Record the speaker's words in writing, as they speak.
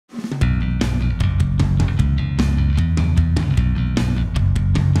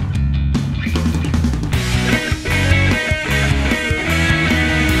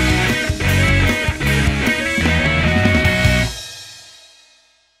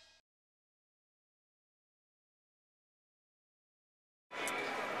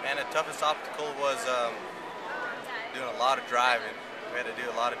Toughest obstacle was doing a lot of driving. We had to do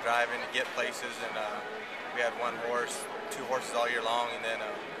a lot of driving to get places, and we had one horse, two horses all year long, and then I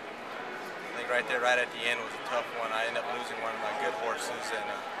think right at the end was a tough one. I ended up losing one of my good horses, and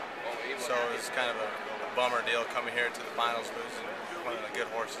so it was kind of a bummer deal coming here to the finals, losing one of the good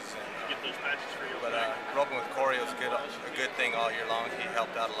horses. And, but roping with Corey was a good thing all year long. He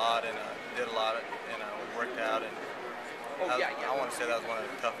helped out a lot and did a lot, and worked out. And I want to say that was one of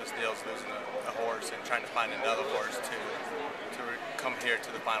the toughest deals, losing a horse and trying to find another horse to come here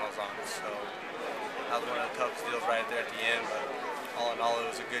to the finals on. So that was one of the toughest deals right there at the end. But all in all, it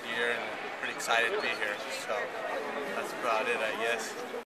was a good year and pretty excited to be here. So that's about it, I guess.